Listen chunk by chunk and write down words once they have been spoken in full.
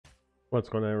What's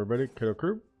going on, everybody? Kiddo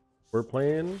Crew. We're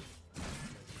playing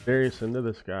Darius into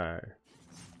this guy.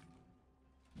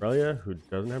 Irelia, who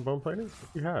doesn't have bone plating?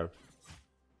 What do you have?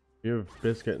 You have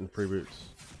biscuit and free boots.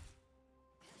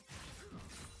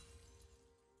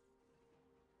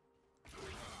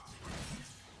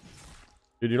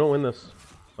 Dude, you don't win this,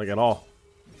 like, at all.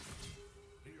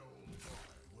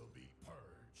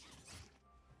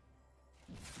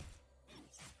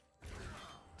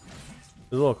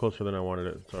 It's a little closer than I wanted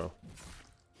it, so I'm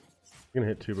gonna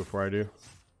hit 2 before I do.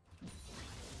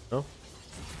 No?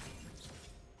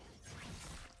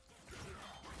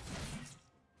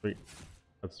 Sweet.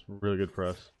 That's really good for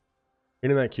us.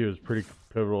 Hitting that Q is pretty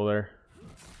pivotal there.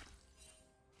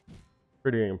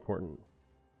 Pretty important.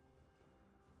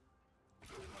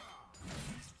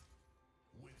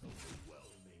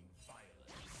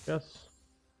 Yes.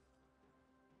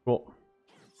 Cool.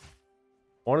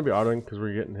 I want to be autoing because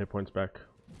we're getting hit points back.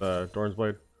 The Doran's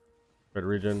Blade. Try to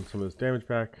regen some of this damage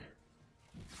back.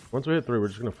 Once we hit 3, we're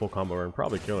just going to full combo her and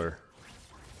probably kill her.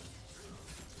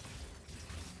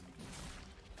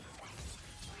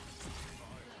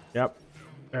 Yep.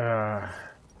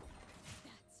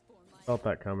 Felt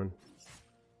that coming.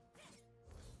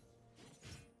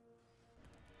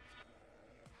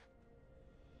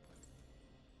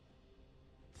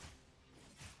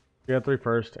 We had 3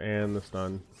 first and the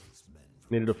stun.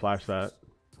 Needed to flash that.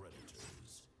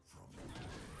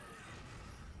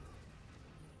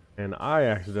 And I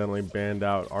accidentally banned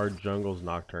out our jungle's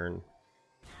Nocturne.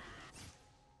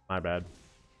 My bad.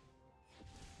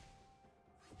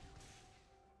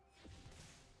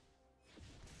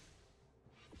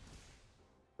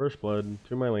 First blood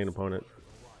to my lane opponent.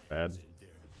 Bad.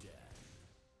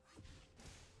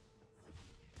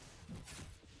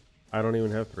 I don't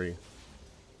even have 3.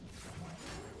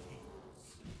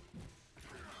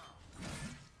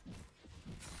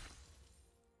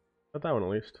 Got that one at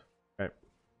least. Okay.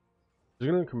 She's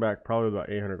gonna come back probably about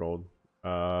 800 gold.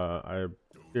 I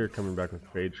see her coming back with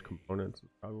phage components.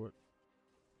 Probably what.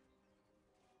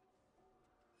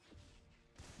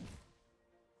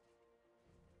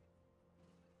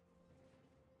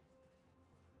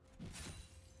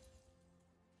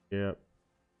 Yep.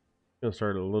 Gonna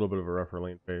start a little bit of a rougher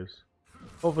lane phase.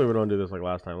 Hopefully we don't do this like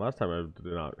last time. Last time I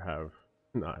did not have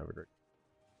a great.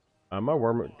 My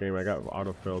warm-up game I got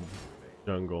auto-filled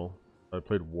jungle. I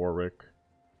played Warwick.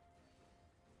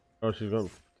 Oh, she's going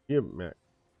to Mac.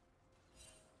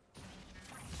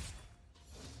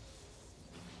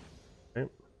 Okay.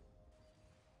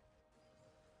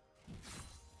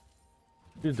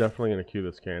 She's definitely going to queue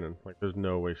this cannon. Like, there's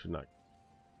no way she's not.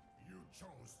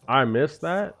 I missed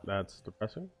that? That's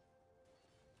depressing.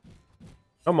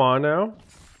 Come on now.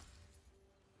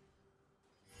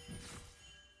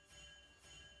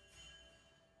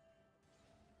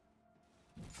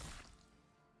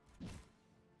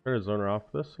 Try to zone her off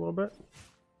this a little bit.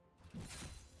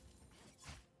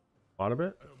 A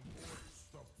bit.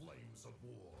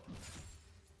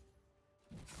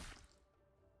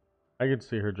 I can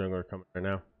see her jungler coming right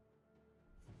now.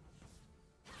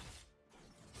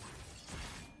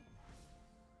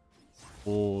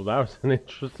 Oh, that was an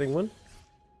interesting one.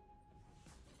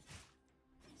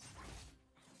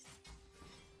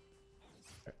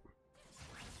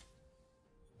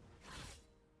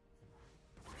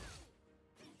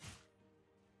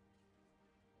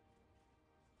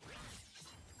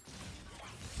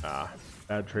 Ah,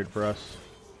 bad trade for us.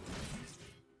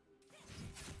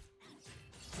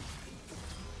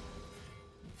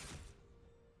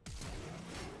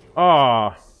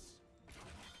 Ah.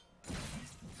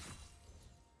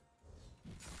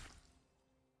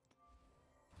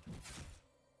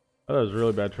 That was a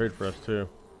really bad trade for us too.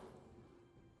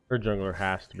 Her jungler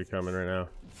has to be coming right now.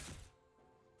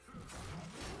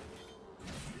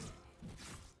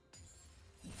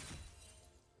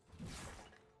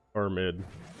 Or mid.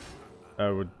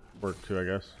 That would work too, I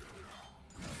guess.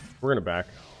 We're gonna back.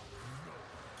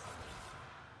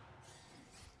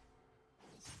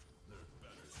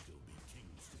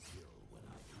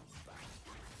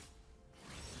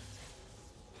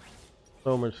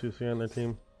 So much CC on their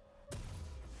team.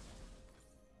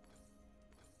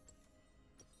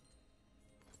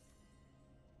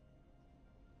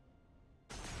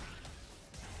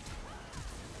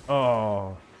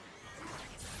 Oh.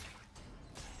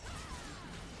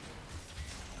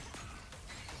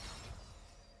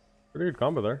 Pretty good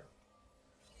combo there.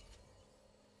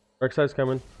 Rek'Sai's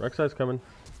coming. Rek'Sai's coming.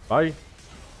 Bye.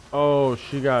 Oh,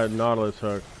 she got Nautilus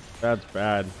hook. That's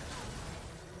bad.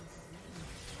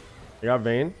 I got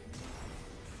Vayne.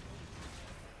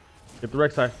 Get the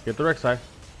Rek'Sai. Get the Rek'Sai.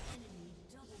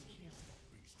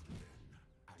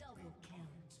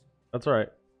 That's all right.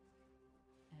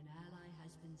 An ally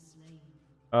has been slain.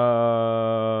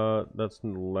 That's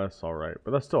less all right,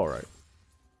 but that's still all right.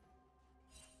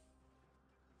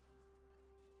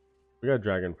 We got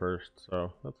dragon first,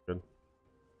 so that's good.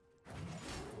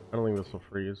 I don't think this will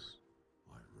freeze.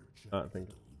 Not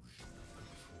thinking.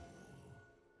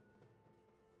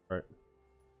 Right.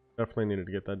 Definitely needed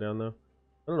to get that down though.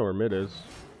 I don't know where mid is.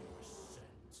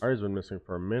 Ari's been missing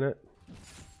for a minute.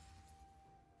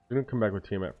 We're gonna come back with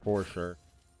Tiamat for sure.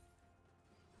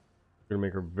 We're gonna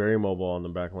make her very mobile on the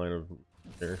back line of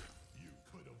here. You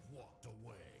could have walked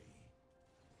away.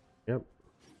 Yep.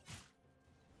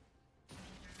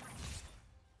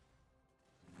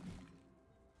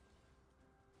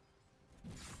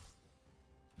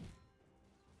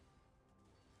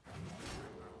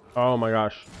 Oh my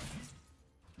gosh.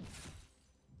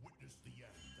 Witness the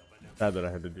end of an Sad that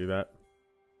I had to do that.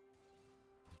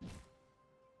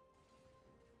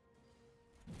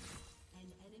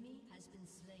 An enemy has been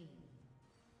slain.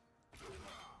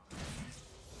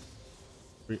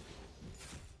 Sweet.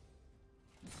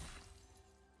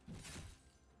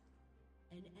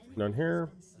 An enemy Down here.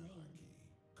 has been slain.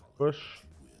 Push.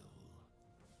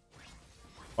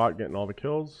 Bot getting all the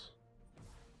kills.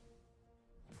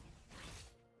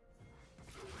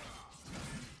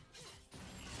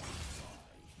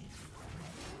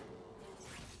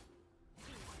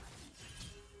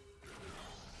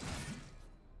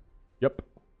 Yep.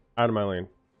 Out of my lane.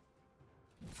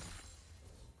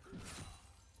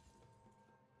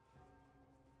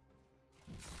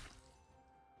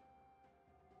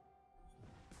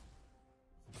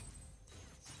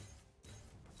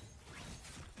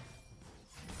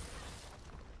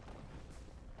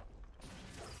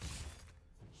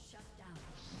 Shut down.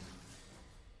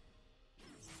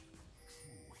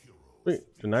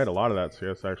 Wait, denied a lot of that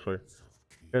CS actually.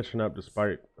 Catching up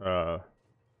despite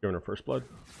giving her first blood.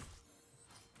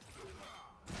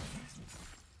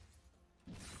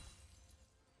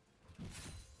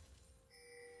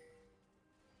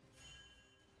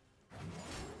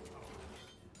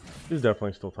 She's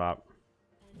definitely still top.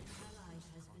 An ally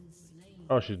has been slain.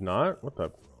 Oh, she's not? What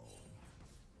the?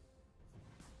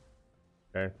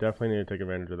 Okay, definitely need to take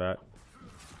advantage of that.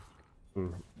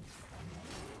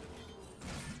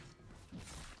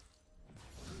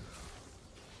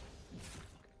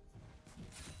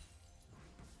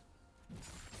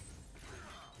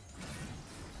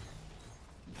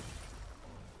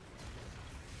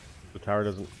 The tower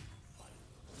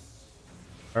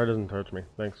doesn't touch me.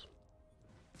 Thanks.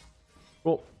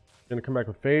 Cool. Gonna come back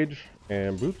with Phage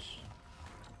and boots.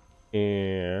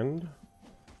 And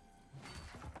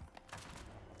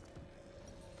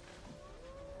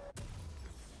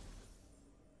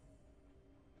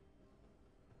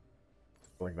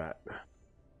like that. I'll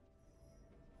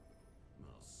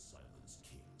silence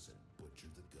kings and butcher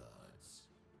the gods.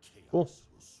 Chaos Cool. will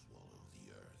swallow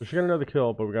the earth. So she got another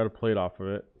kill, but we got a plate off of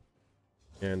it.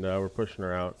 And we're pushing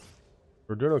her out.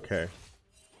 We're doing okay.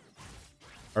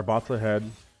 Our bot's ahead.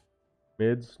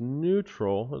 Mid's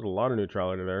neutral. There's a lot of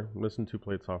neutrality there. I'm missing 2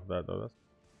 plates off of that though. That's...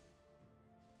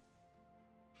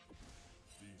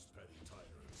 These petty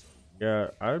tyrants are Yeah,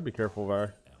 I would be careful there.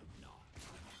 am not.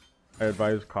 I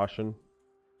advise caution.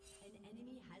 An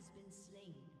enemy has been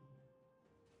slain.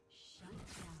 Shut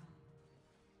down.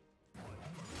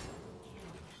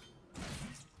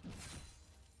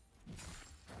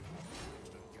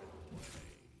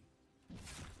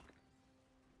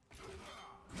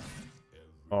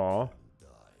 Aw.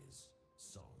 Dies,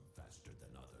 some faster than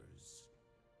others.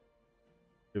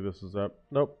 See, this is up.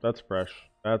 Nope, that's fresh.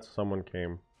 That's someone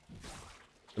came.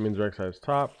 That means Rek'Sai is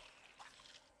top.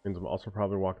 Means I'm also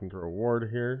probably walking through a ward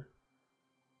here.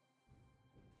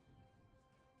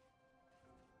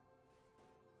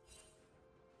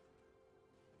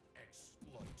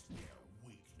 Exploit their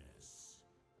weakness.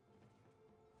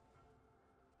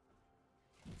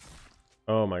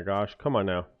 Oh my gosh, come on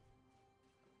now.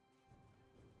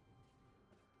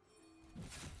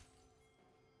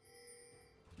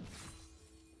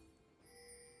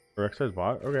 Rek'Sai's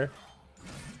bot? Okay. I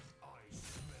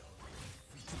smell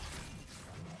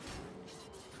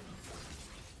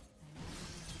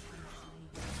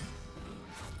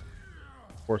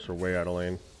Force her way out of lane.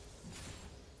 An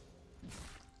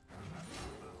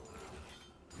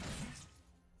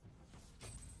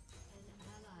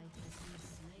ally has been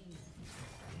slain.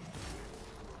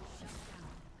 Shut down.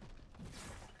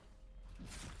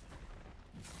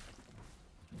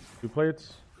 2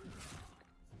 plates.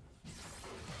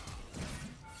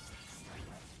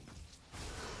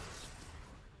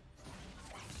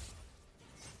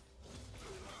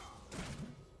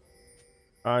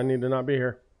 I need to not be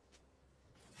here.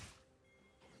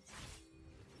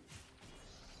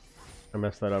 I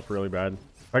messed that up really bad.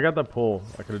 If I got that pull,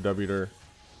 I could have W'd her.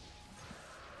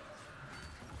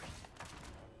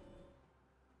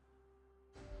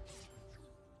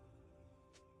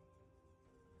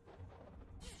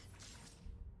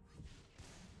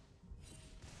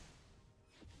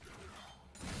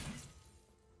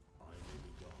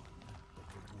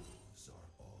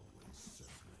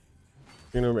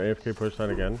 You know, AFK push that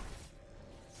again.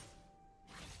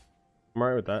 I'm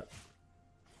alright with that.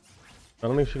 I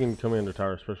don't think she can kill me under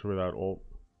tower, especially without ult.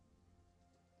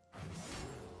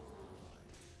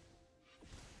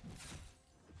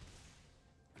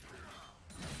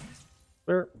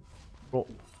 There. Cool.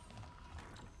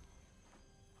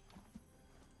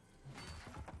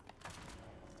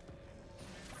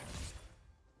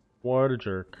 What a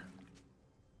jerk.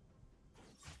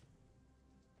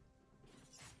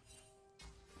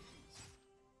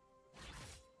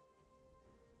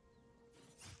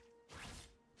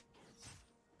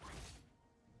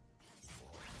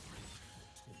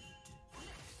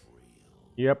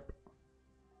 Yep.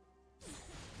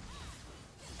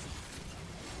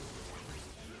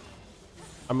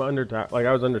 I'm under tower. Like,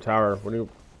 I was under tower when you.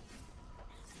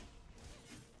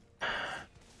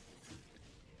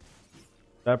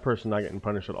 That person not getting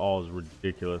punished at all is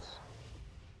ridiculous.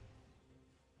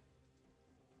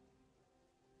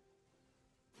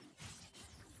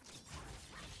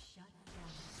 Shut down.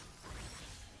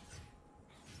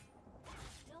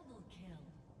 Double kill.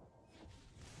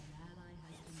 An ally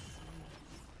has been slain.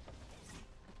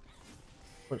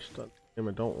 Which stuff? Damn,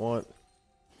 I don't want.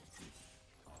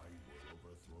 I will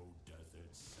overthrow death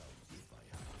itself if I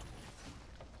have to.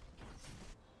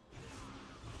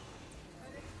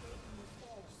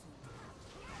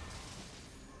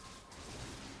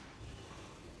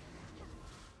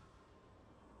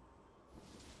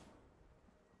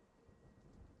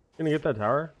 Gonna get that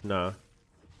tower? Nah.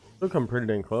 Still come pretty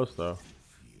dang close though.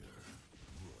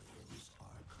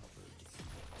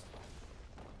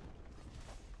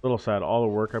 Little sad. All the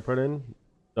work I put in,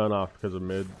 done off because of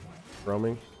mid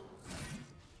roaming.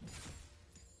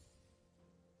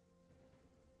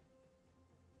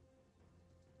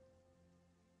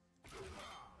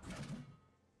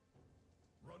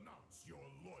 Renounce your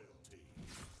loyalty.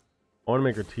 I want to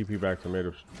make her TP back to mid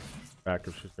if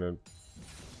she's gonna.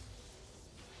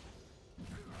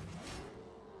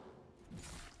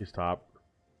 He's top.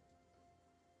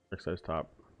 Next size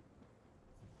top.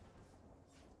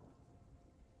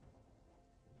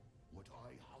 What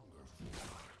I hunger for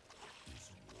is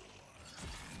war.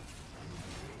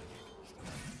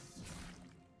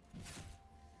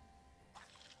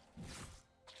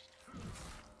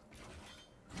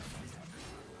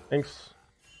 Thanks.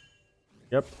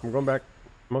 Yep, I'm going back.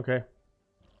 I'm okay.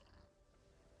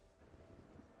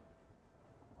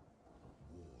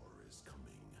 War is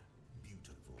coming.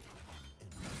 Beautiful,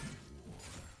 unending war.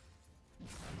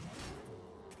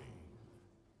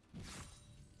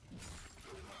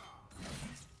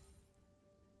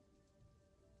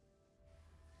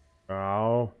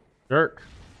 Oh, jerk.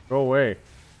 Go away.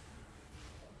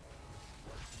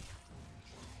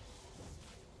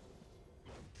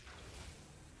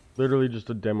 Literally just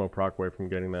a demo proc away from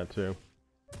getting that too.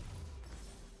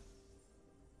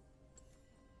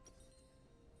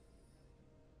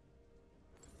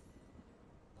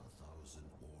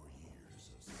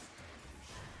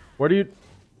 What do you...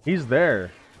 He's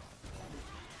there.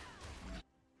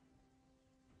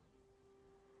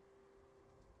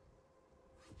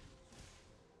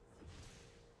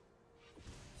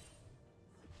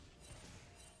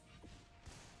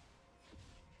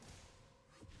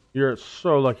 You're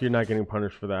so lucky you're not getting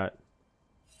punished for that.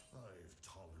 I've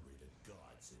tolerated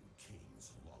gods and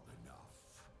kings long enough.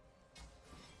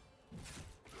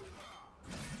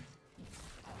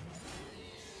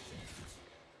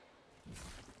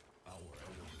 Our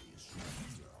enemies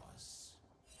fear us.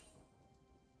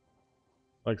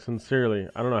 Like, sincerely,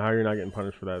 I don't know how you're not getting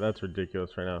punished for that. That's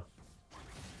ridiculous right now.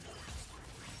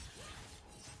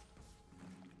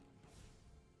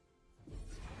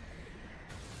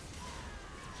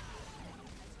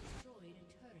 Destroyed a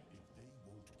turret. If they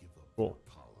won't give up Cool.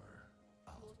 their power,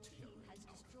 I'll Your take team it. has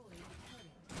destroyed a turret.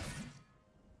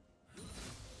 An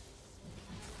ally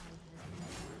has been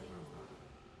slain.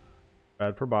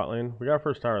 Bad for bot lane. We got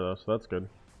first tower though, so that's good.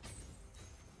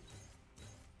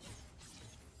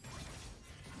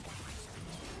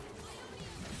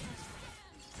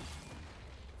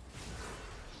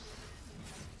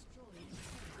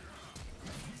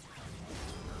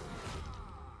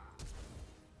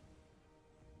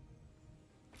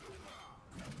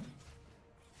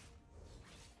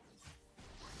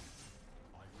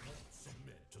 I won't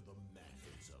submit to the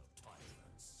mandates of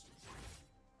tyrants.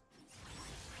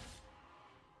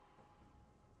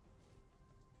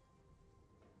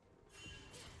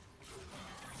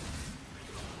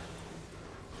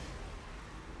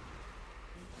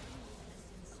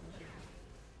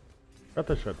 Got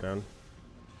the shutdown.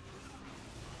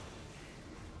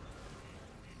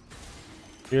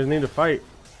 You guys need to fight.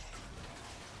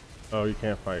 Oh, you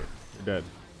can't fight. You're dead.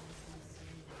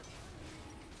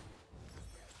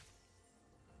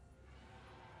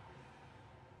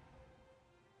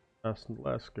 That's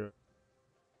less good.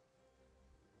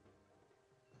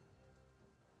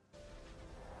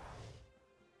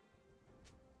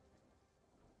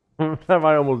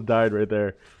 I almost died right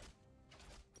there.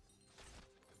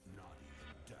 Not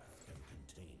even death can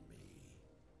contain me.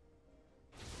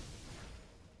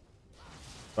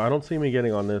 I don't see me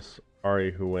getting on this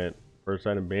Ari who went first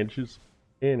item bandages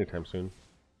anytime soon.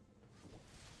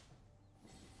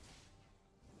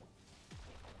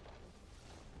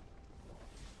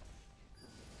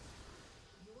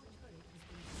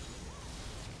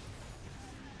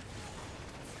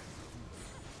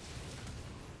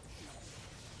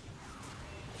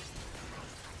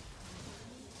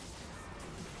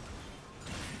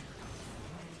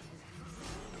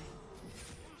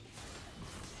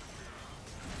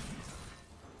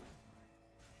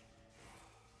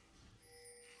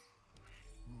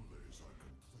 Rulers are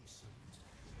complacent.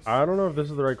 I don't know if this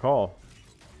is the right call.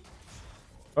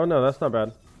 Oh no, that's not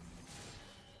bad.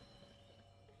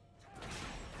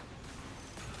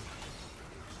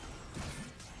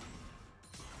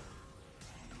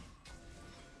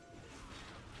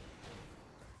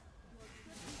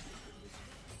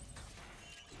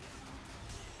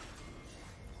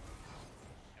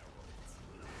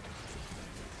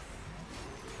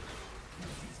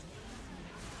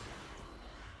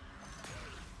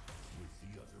 With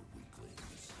the other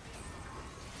weaklings.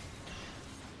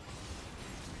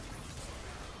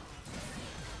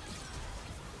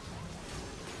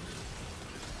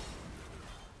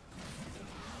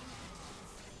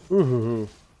 Ooh.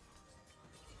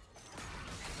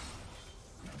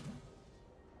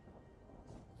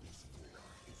 This war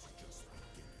is just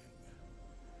beginning.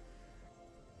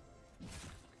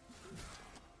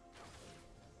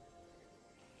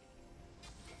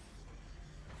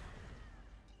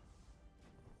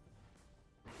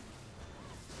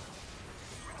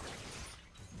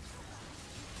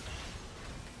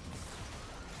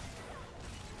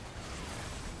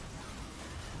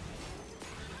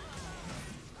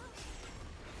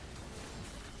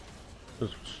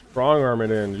 Just strong arm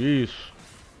it in. Yeesh.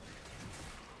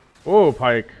 Oh,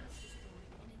 Pike.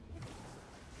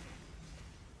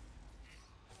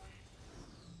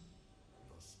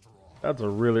 That's a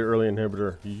really early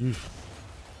inhibitor. Yeesh.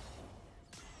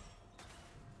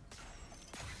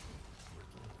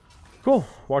 Cool.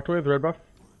 Walked away with the red buff.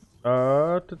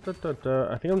 I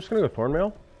think I'm just gonna go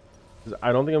Thornmail. 'Cause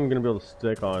I don't think I'm gonna be able to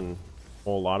stick on a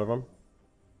whole lot of them.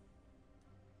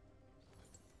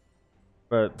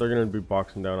 But they're gonna be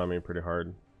boxing down on me pretty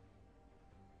hard.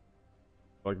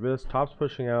 Like this, top's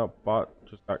pushing out, bot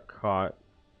just got caught.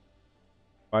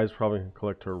 Vi's probably gonna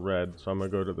collect her red, so I'm gonna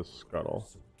go to the scuttle.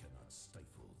 So cannot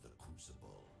stifle the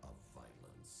crucible of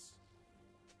violence.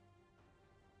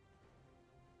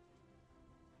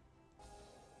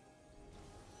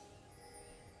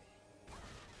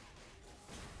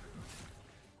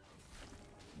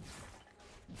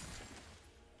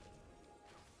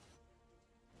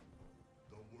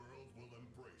 The world will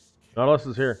embrace Nautilus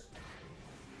is here.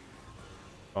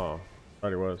 Oh, thought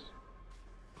he was.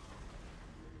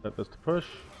 Set this to push.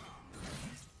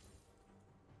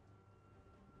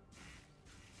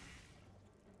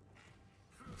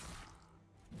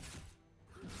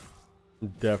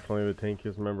 Definitely the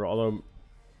tankiest member, although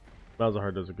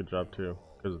Malzahar does a good job too,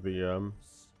 because of the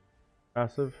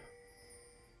passive.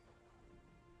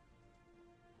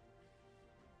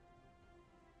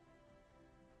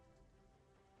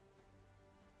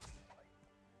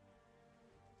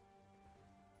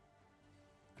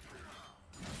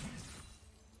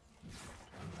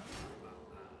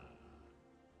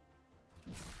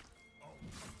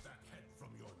 that head from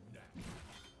your neck.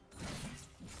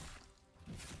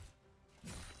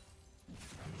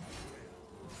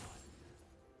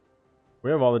 We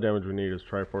have all the damage we need as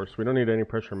Triforce. We don't need any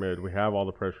pressure mid. We have all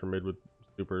the pressure mid with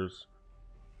supers.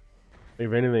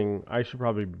 If anything, I should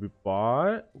probably be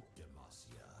bought.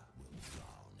 Demacia will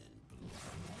drown in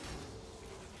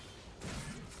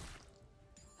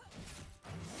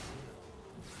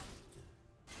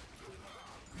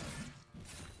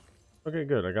blood. Okay,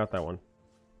 good. I got that one.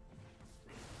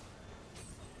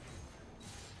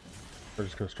 We're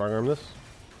just gonna strong arm this.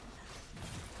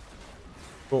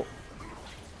 Cool.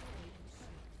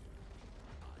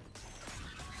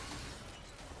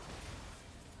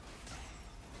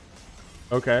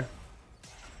 Okay.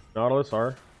 Nautilus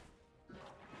R.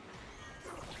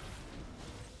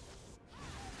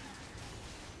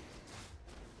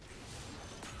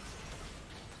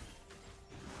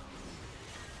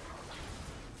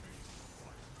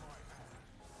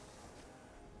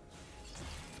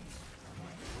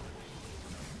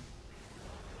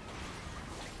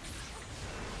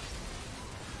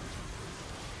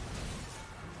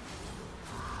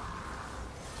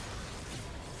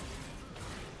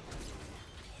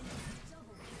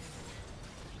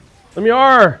 Let me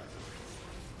R!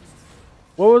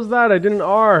 What was that? I didn't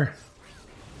R.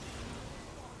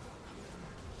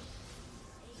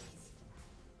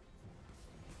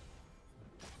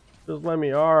 Just let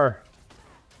me R.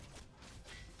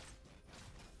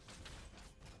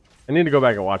 I need to go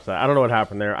back and watch that. I don't know what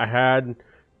happened there.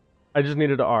 I just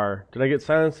needed to R. Did I get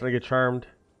silenced? Did I get charmed?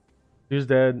 He was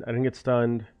dead. I didn't get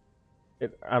stunned.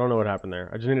 I don't know what happened there.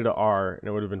 I just needed to R, and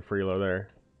it would have been Freelo there.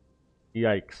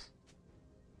 Yikes.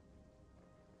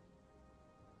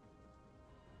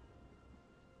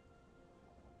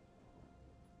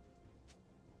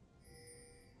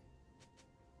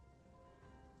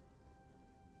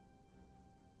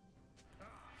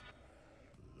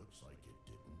 Looks like it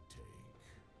didn't take.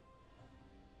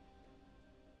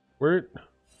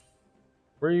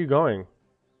 Where are you going?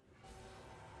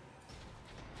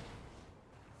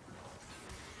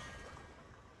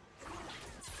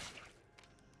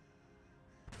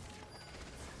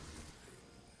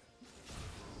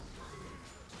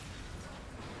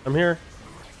 I'm here.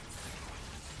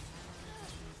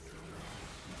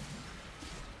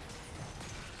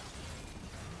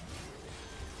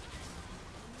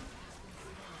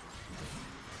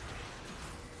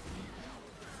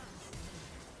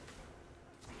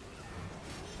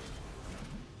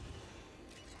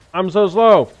 I'm so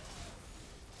slow.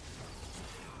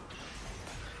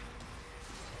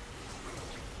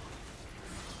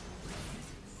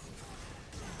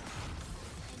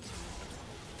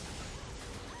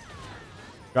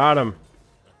 Got him.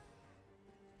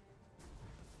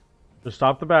 Just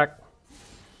stop the back.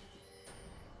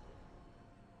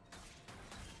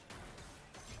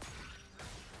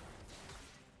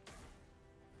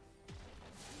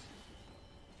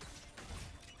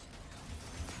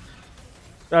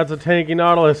 That's a tanky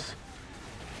Nautilus.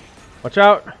 Watch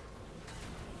out.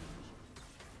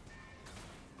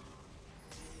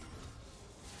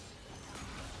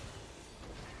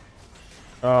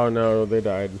 Oh no, they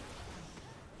died.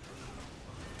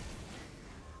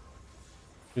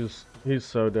 He's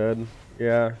so dead.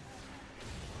 Yeah.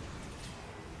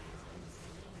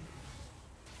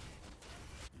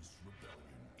 This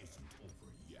rebellion isn't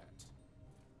over yet.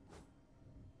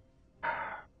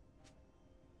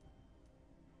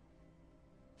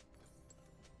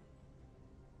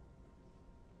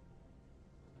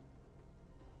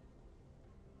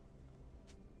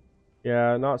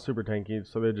 Yeah, not super tanky,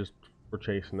 so they just were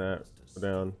chasing that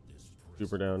down.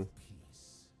 Super down.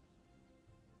 Peace.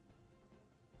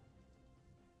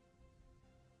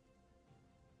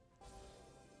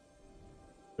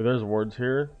 If there's wards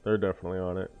here, they're definitely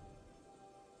on it.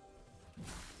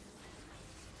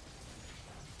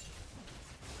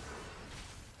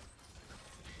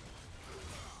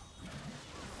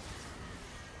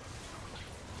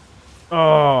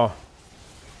 Oh.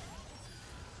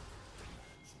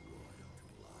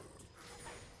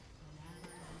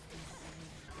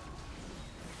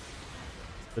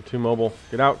 They're too mobile.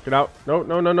 Get out, get out. No,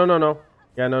 no, no, no, no, no.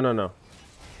 Yeah, no, no, no.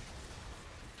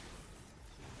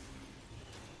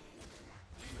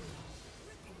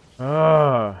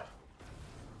 Ah.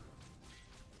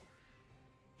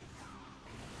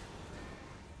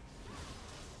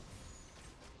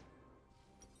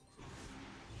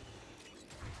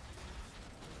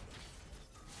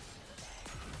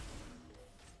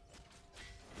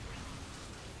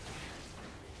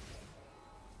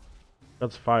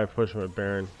 That's 5 pushing with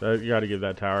Baron. You gotta give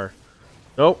that tower.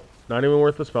 Nope, not even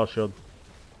worth the spell shield.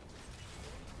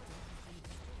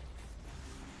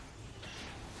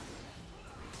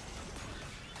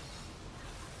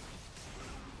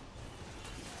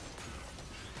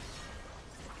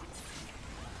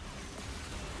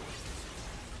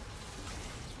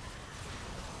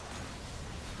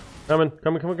 Coming,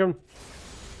 coming, coming, coming.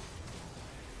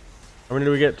 How many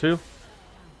do we get? 2?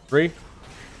 3?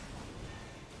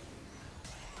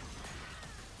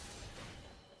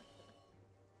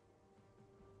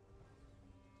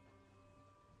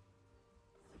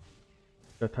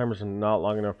 That timer's not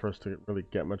long enough for us to really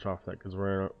get much off that because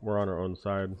we're on our own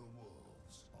side. The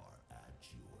wolves are at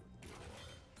your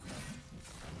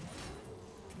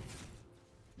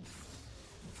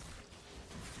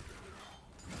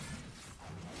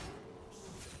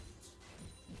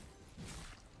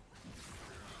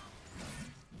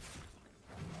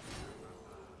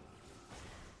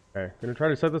door. Okay, gonna try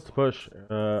to set this to push.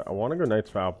 I want to go Knight's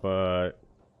Vow, but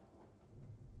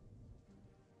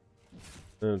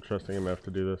I'm trusting MF to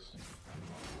do this.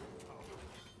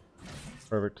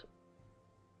 Perfect.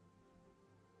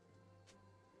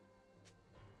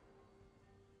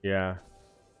 Yeah.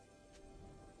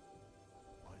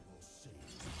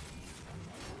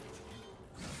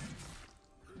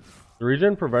 The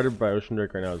regen provided by Ocean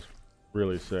Drake right now is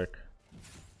really sick.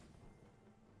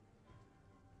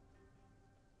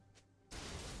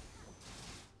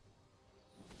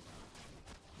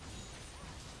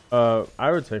 I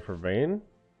would say for Vayne.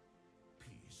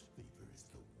 Peace favors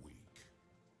the weak.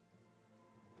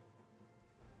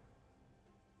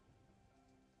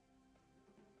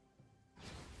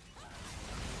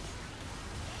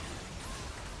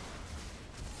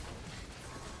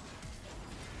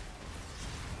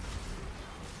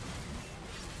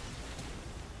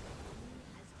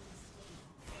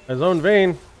 His own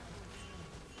Vayne.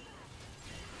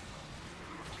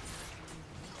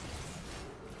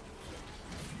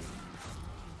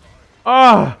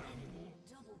 Ah!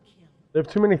 Double kill. They have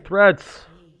too many threats. Aced.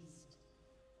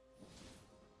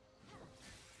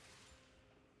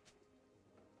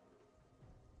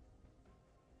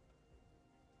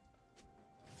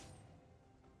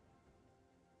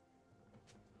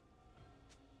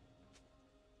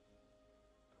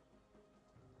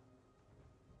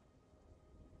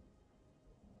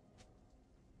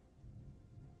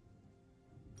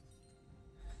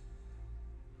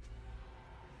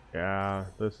 Yeah,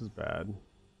 this is bad.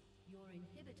 Your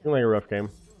inhibitor Feeling like a rough has game.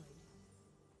 been destroyed.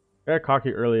 I got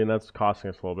cocky early, and that's costing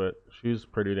us a little bit. She's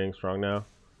pretty dang strong now.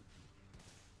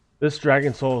 This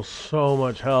Dragon Soul is so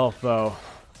much health, though. Rule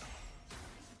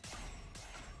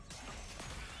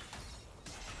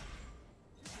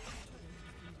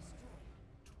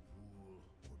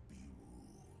or be ruled.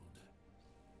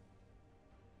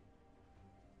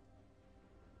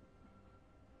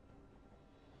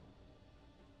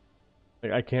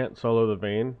 Like, I can't solo the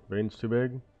Vayne. Vayne's too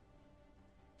big.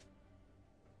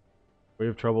 We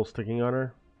have trouble sticking on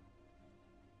her.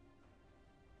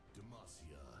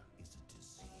 Demacia is a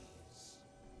disease.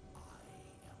 I am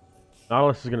the cure.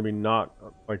 Nautilus is going to be not,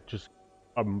 like, just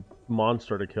a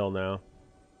monster to kill now.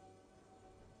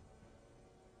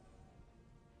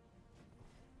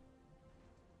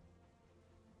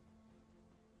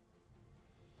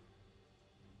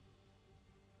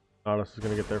 Nautilus is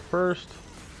going to get there first.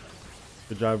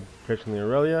 Good job catching the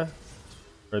Irelia.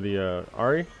 Or the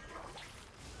Ari.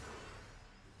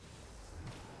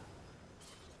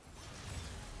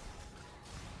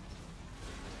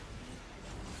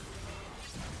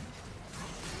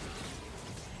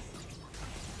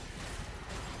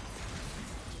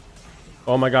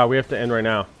 Oh my god, we have to end right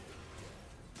now.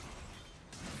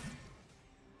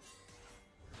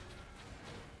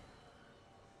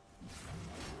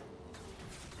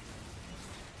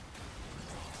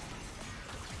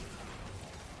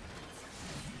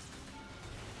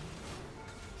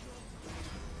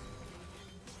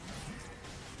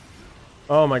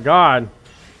 Oh my god.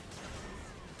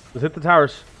 Let's hit the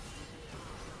towers.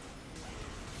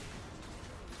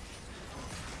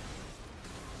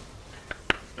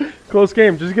 Close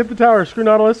game. Just get the tower. Screw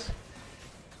Nautilus.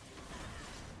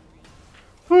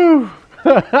 Whew.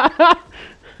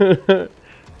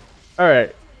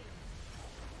 Alright.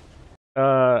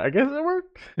 I guess it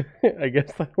worked. I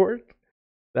guess that worked.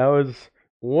 That was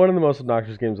one of the most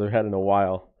obnoxious games I've had in a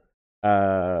while.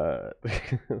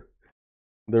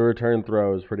 The return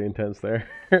throw is pretty intense there.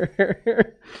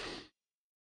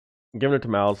 Giving it to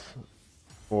Mouse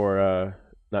for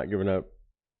not giving up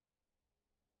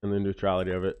and the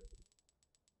neutrality of it.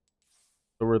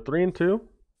 So we're 3-2.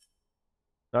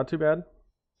 Not too bad.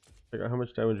 Check out how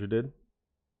much damage we did.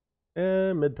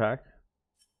 And mid pack.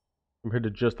 Compared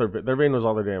to just their Vayne was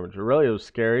all their damage. Irelia was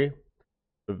scary,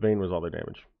 but Vayne was all their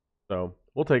damage. So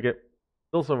we'll take it.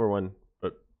 Still silver 1,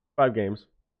 but 5 games.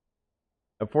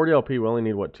 At 40 LP, we only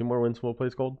need what, 2 more wins from we'll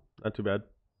place gold? Not too bad.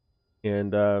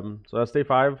 And so that's day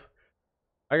 5.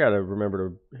 I gotta remember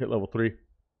to hit level 3.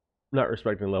 Not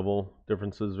respecting level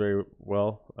differences very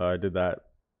well. I did that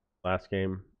last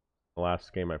game. The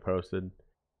last game I posted.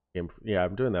 Yeah,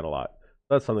 I'm doing that a lot.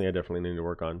 That's something I definitely need to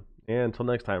work on. And until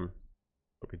next time,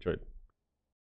 hope you enjoyed.